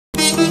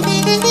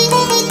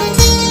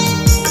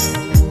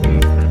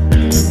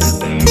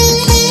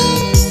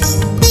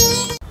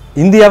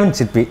இந்தியாவின்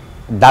சிற்பி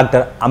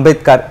டாக்டர்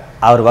அம்பேத்கர்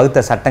அவர் வகுத்த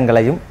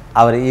சட்டங்களையும்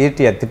அவர்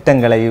இயற்றிய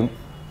திட்டங்களையும்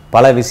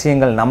பல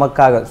விஷயங்கள்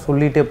நமக்காக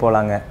சொல்லிகிட்டே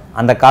போகலாங்க.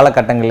 அந்த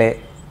காலகட்டங்களே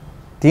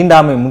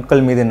தீண்டாமை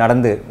முட்கள் மீது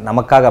நடந்து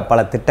நமக்காக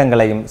பல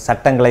திட்டங்களையும்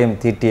சட்டங்களையும்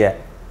தீட்டிய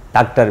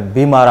டாக்டர்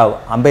பீமாராவ்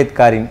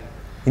அம்பேத்கரின்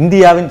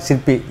இந்தியாவின்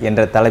சிற்பி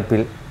என்ற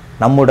தலைப்பில்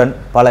நம்முடன்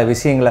பல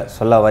விஷயங்களை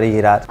சொல்ல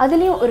வருகிறார்.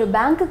 அதுலேயும் ஒரு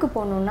பேங்க்குக்கு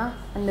போகணுன்னா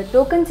அந்த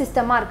டோக்கன்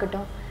சிஸ்டமாக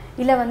இருக்கட்டும்,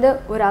 இல்லை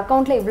ஒரு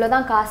அக்கௌண்ட்டில் இவ்வளோ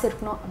தான் காசு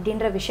இருக்கணும்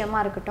அப்படின்ற விஷயமா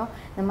இருக்கட்டும்,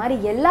 இந்த மாதிரி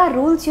எல்லா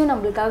ரூல்ஸையும்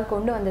நம்மளுக்காக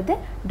கொண்டு வந்தது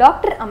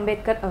டாக்டர்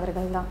அம்பேத்கர்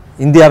அவர்கள் தான்.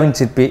 இந்தியாவின்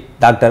சிற்பி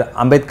டாக்டர்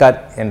அம்பேத்கர்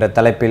என்ற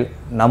தலைப்பில்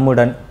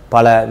நம்முடன்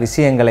பல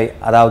விஷயங்களை,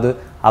 அதாவது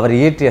அவர்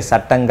இயற்றிய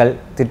சட்டங்கள்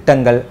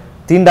திட்டங்கள்,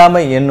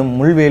 தீண்டாமை என்னும்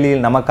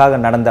முள்வேலியில் நமக்காக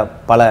நடந்த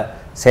பல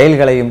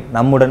செயல்களையும்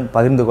நம்முடன்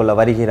பகிர்ந்து கொள்ள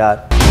வருகிறார்.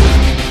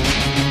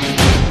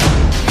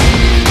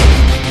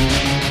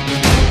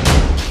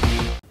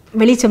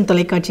 வெளிச்சம்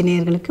தொலைக்காட்சி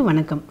நேயர்களுக்கு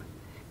வணக்கம்.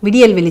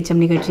 விடியல்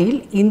வெளிச்சம் நிகழ்ச்சியில்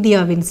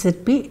இந்தியாவின்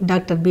சிற்பி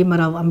டாக்டர்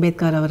பீமாராவ்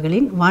அம்பேத்கர்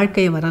அவர்களின்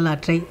வாழ்க்கை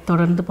வரலாற்றை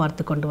தொடர்ந்து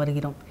பார்த்து கொண்டு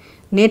வருகிறோம்.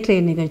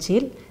 நேற்றைய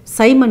நிகழ்ச்சியில்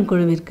சைமன்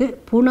குழுவிற்கு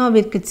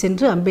பூனாவிற்கு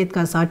சென்று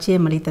அம்பேத்கர்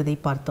சாட்சியம் அளித்ததை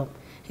பார்த்தோம்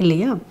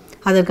இல்லையா?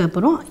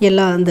 அதற்கப்புறம்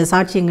அந்த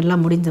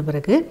சாட்சியங்கள்லாம் முடிந்த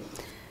பிறகு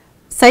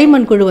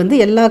சைமன் குழு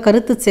எல்லா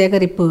கருத்து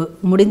சேகரிப்பு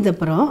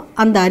முடிந்தப்புறம்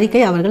அந்த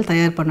அறிக்கை அவர்கள்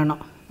தயார்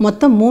பண்ணணும்.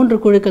 மொத்தம் 3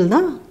 குழுக்கள்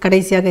தான்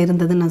கடைசியாக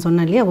இருந்ததுன்னு நான்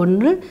சொன்னேன் இல்லையா?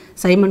 ஒன்று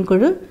சைமன்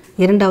குழு,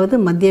 2வது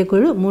மத்திய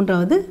குழு,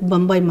 3வது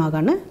பம்பாய்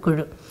மாகாண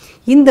குழு.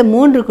 இந்த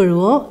 3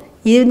 குழுவும்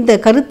இந்த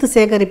கருத்து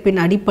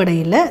சேகரிப்பின்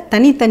அடிப்படையில்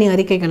தனித்தனி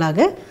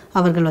அறிக்கைகளாக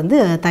அவர்கள்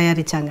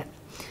தயாரித்தாங்க.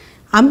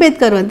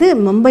 அம்பேத்கர்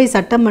மும்பை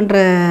சட்டமன்ற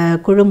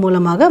குழு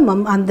மூலமாக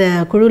அந்த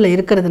குழுவில்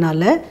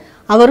இருக்கிறதுனால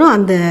அவரும்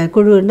அந்த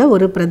குழுவின்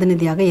ஒரு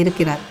பிரதிநிதியாக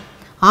இருக்கிறார்.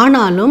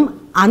 ஆனாலும்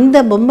அந்த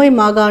பொம்பை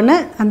மாகாண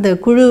அந்த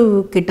குழு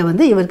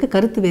கிட்ட இவருக்கு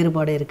கருத்து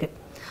வேறுபாடு இருக்குது.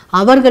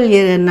 அவர்கள்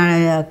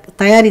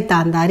தயாரித்த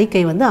அந்த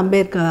அறிக்கை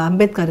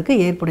அம்பேத்கருக்கு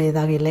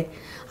ஏற்புடையதாக இல்லை.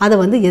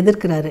 அதை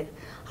எதிர்க்கிறாரு.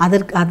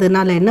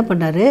 அதனால் என்ன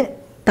பண்ணுறாரு,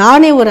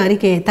 தானே ஒரு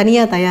அறிக்கையை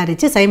தனியாக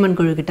தயாரித்து சைமன்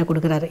குழு கிட்ட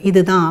கொடுக்குறாரு,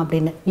 இதுதான்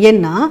அப்படின்னு.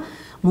 ஏன்னா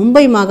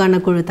மும்பை மாகாண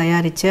குழு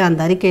தயாரித்த அந்த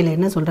அறிக்கையில்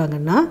என்ன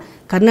சொல்கிறாங்கன்னா,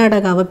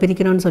 கர்நாடகாவை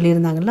பிரிக்கணும்னு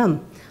சொல்லியிருந்தாங்களா,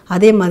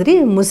 அதே மாதிரி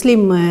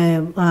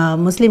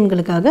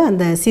முஸ்லீம்களுக்காக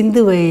அந்த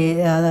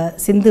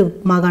சிந்து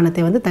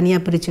மாகாணத்தை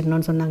தனியாக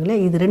பிரிச்சிடணும்னு சொன்னாங்களே,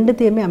 இது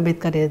ரெண்டுத்தையுமே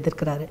அம்பேத்கர்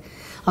எதிர்க்கிறாரு.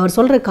 அவர்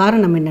சொல்கிற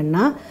காரணம்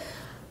என்னென்னா,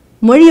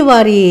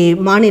 மொழிவாரி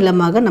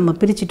மாநிலமாக நம்ம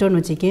பிரிச்சிட்டோன்னு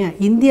வச்சுக்கேன்,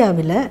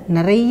 இந்தியாவில்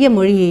நிறைய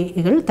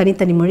மொழிகள்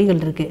தனித்தனி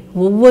மொழிகள் இருக்குது.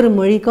 ஒவ்வொரு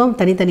மொழிக்கும்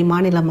தனித்தனி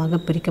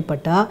மாநிலமாக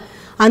பிரிக்கப்பட்டால்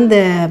அந்த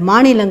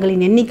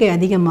மாநிலங்களின் எண்ணிக்கை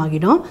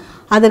அதிகமாகிடும்.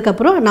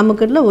 அதுக்கப்புறம்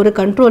நமக்குள்ள ஒரு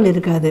கண்ட்ரோல்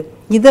இருக்காது.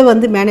 இதை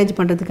மேனேஜ்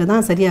பண்ணுறதுக்கு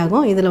தான்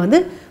சரியாகும்.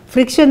 இதில்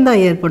ஃப்ரிக்ஷன்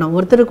தான் ஏற்படும்.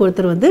 ஒருத்தருக்கு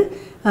ஒருத்தர்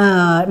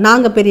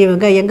நாங்கள்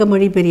பெரியவங்க, எங்கள்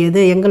மொழி பெரியது,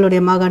 எங்களுடைய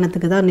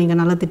மாகாணத்துக்கு தான் நீங்கள்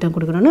நலத்திட்டம்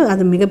கொடுக்கணும்னு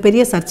அது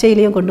மிகப்பெரிய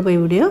சர்ச்சையிலையும் கொண்டு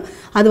போய் முடியும்.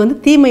 அது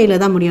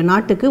தீமையில் தான் முடியும்.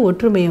 நாட்டுக்கு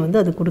ஒற்றுமையை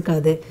அது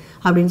கொடுக்காது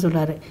அப்படின்னு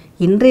சொல்கிறாரு.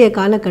 இன்றைய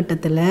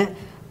காலகட்டத்தில்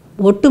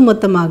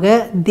ஒட்டுமொத்தமாக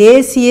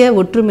தேசிய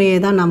ஒற்றுமையை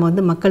தான் நாம்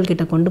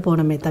மக்கள்கிட்ட கொண்டு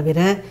போனோமே தவிர,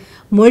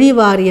 மொழி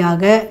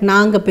வாரியாக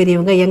நாங்கள்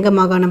பெரியவங்க, எங்கள்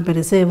மாகாணம்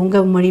பெருசு,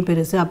 உங்கள் மொழி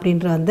பெருசு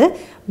அப்படின்ற அந்த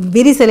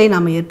விரிசலை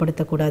நாம்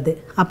ஏற்படுத்தக்கூடாது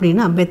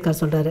அப்படின்னு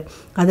அம்பேத்கர் சொல்கிறாரு.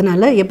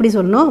 அதனால் எப்படி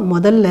சொல்லணும்,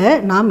 முதல்ல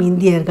நாம்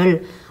இந்தியர்கள்,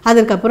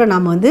 அதற்கப்புறம்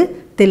நாம்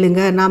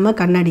தெலுங்கு, நாம்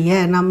கன்னடிய,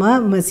 நாம்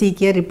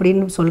சீக்கியர்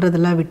இப்படின்னு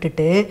சொல்கிறதெல்லாம்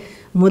விட்டுட்டு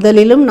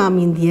முதலிலும் நாம்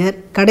இந்தியர்,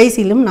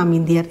 கடைசியிலும் நாம்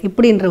இந்தியர்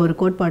இப்படின்ற ஒரு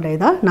கோட்பாட்டை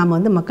தான் நாம்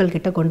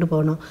மக்கள்கிட்ட கொண்டு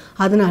போகணும்.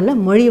 அதனால்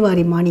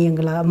மொழிவாரி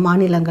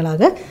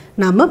மாநிலங்களாக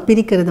நாம்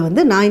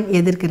பிரிக்கிறத நான்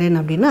எதிர்க்கிறேன்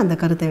அப்படின்னு அந்த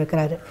கருத்தை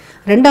வைக்கிறாரு.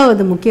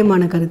 2வது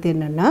முக்கியமான கருத்து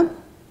என்னென்னா,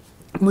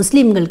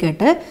 முஸ்லீம்கள்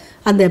கேட்ட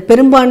அந்த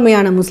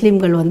பெரும்பான்மையான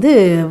முஸ்லீம்கள்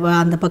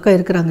அந்த பக்கம்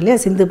இருக்கிறாங்க இல்லையா,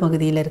 சிந்து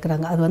பகுதியில்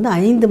இருக்கிறாங்க. அது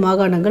 5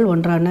 மாகாணங்கள்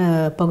ஒன்றான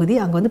பகுதி.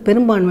 அங்கே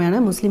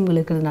பெரும்பான்மையான முஸ்லீம்கள்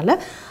இருக்கிறதுனால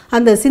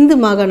அந்த சிந்து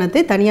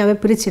மாகாணத்தை தனியாகவே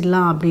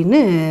பிரிச்சிடலாம் அப்படின்னு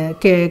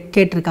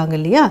கேட்டிருக்காங்க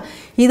இல்லையா.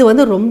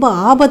 இது ரொம்ப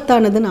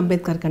ஆபத்தானதுன்னு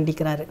அம்பேத்கர்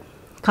கண்டிக்கிறாரு.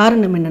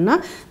 காரணம் என்னென்னா,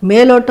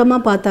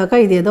 மேலோட்டமாக பார்த்தாக்கா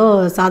இது ஏதோ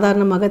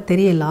சாதாரணமாக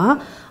தெரியலாம்.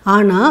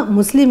 ஆனால்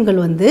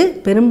முஸ்லீம்கள்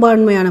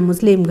பெரும்பான்மையான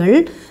முஸ்லீம்கள்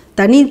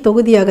தனி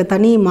தொகுதியாக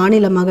தனி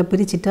மாநிலமாக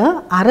பிரிச்சுட்டா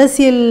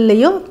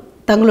அரசியல்லையும்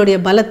தங்களுடைய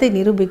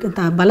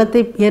பலத்தை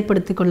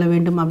ஏற்படுத்தி கொள்ள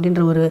வேண்டும்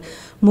அப்படின்ற ஒரு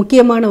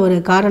முக்கியமான ஒரு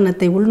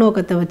காரணத்தை,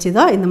 உள்நோக்கத்தை வச்சு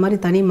தான் இந்த மாதிரி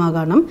தனி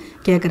மாகாணம்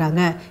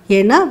கேட்குறாங்க.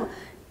 ஏன்னா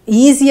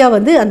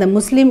ஈஸியாக அந்த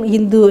முஸ்லீம்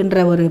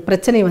இந்துன்ற ஒரு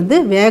பிரச்சனை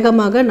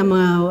வேகமாக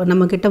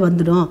நம்மக்கிட்ட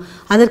வந்துடும்.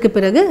 அதற்கு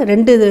பிறகு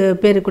 2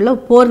 பேருக்குள்ளே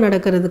போர்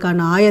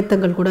நடக்கிறதுக்கான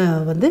ஆயத்தங்கள் கூட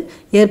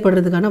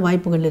ஏற்படுறதுக்கான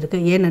வாய்ப்புகள்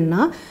இருக்குது.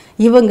 ஏனென்னா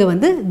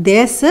இவங்க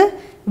தேச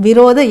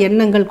விரோத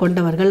எண்ணங்கள்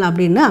கொண்டவர்கள்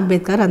அப்படின்னு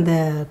அம்பேத்கர் அந்த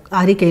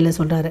அறிக்கையில்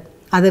சொல்கிறாரு.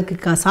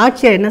 அதற்கு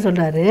சாட்சியாக என்ன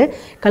சொல்கிறாரு,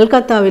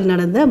 கல்கத்தாவில்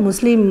நடந்த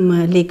முஸ்லீம்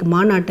லீக்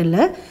மாநாட்டில்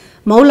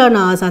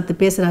மௌலானா ஆசாத்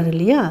பேசுகிறாரு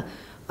இல்லையா.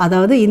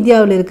 அதாவது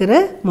இந்தியாவில் இருக்கிற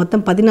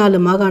மொத்தம்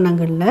 14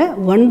 மாகாணங்களில்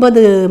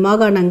 9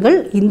 மாகாணங்கள்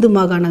இந்து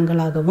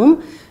மாகாணங்களாகவும்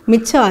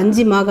மிச்ச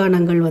 5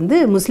 மாகாணங்கள்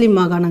முஸ்லீம்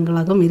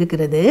மாகாணங்களாகவும்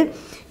இருக்கிறது.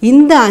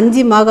 இந்த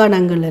 5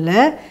 மாகாணங்களில்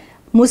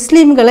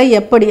முஸ்லீம்களை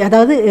எப்படி,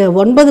 அதாவது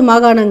 9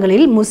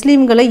 மாகாணங்களில்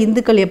முஸ்லீம்களை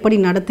இந்துக்கள் எப்படி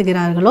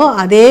நடத்துகிறார்களோ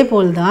அதே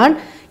போல்தான்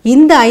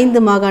இந்த 5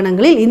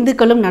 மாகாணங்களில்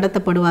இந்துக்களும்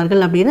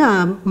நடத்தப்படுவார்கள் அப்படின்னு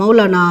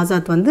மௌலானா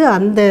ஆசாத் வந்து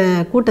அந்த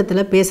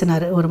கூட்டத்தில்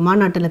பேசினார், ஒரு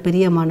மாநாட்டில்,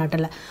 பெரிய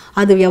மாநாட்டில்.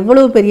 அது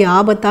எவ்வளவு பெரிய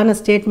ஆபத்தான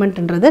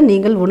ஸ்டேட்மெண்ட்ன்றதை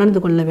நீங்கள்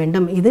உணர்ந்து கொள்ள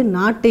வேண்டும். இது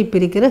நாட்டை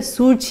பிரிக்கிற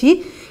சூழ்ச்சி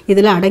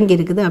இதில் அடங்கி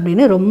இருக்குது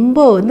அப்படின்னு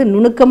ரொம்ப வந்து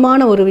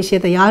நுணுக்கமான ஒரு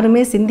விஷயத்தை,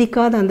 யாருமே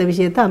சிந்திக்காத அந்த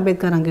விஷயத்தை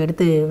அம்பேத்கர் அங்கே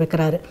எடுத்து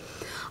வைக்கிறாரு.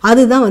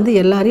 அதுதான் வந்து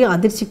எல்லாரையும்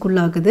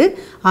அதிர்ச்சிக்குள்ளாக்குது.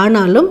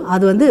 ஆனாலும்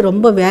அது வந்து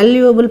ரொம்ப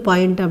வேல்யூபிள்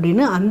பாயிண்ட்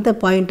அப்படின்னு அந்த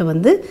பாயிண்ட்டை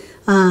வந்து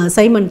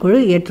சைமன் குழு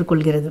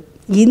ஏற்றுக்கொள்கிறது.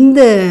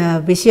 இந்த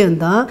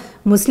விஷயந்தான்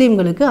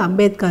முஸ்லீம்களுக்கு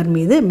அம்பேத்கர்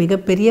மீது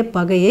மிகப்பெரிய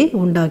பகையை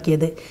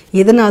உண்டாக்கியது.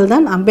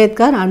 இதனால்தான்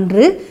அம்பேத்கர்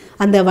அன்று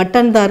அந்த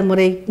வட்டந்தார்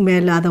முறை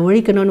மேலே அதை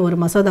ஒழிக்கணும்னு ஒரு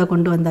மசோதா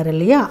கொண்டு வந்தார்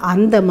இல்லையா,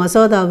 அந்த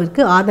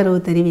மசோதாவிற்கு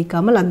ஆதரவு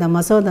தெரிவிக்காமல் அந்த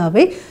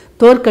மசோதாவை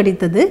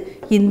தோற்கடித்தது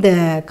இந்த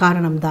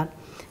காரணம்தான்.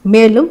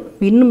 மேலும்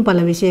இன்னும்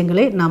பல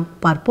விஷயங்களை நாம்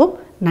பார்ப்போம்.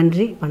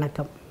 நன்றி,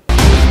 வணக்கம்.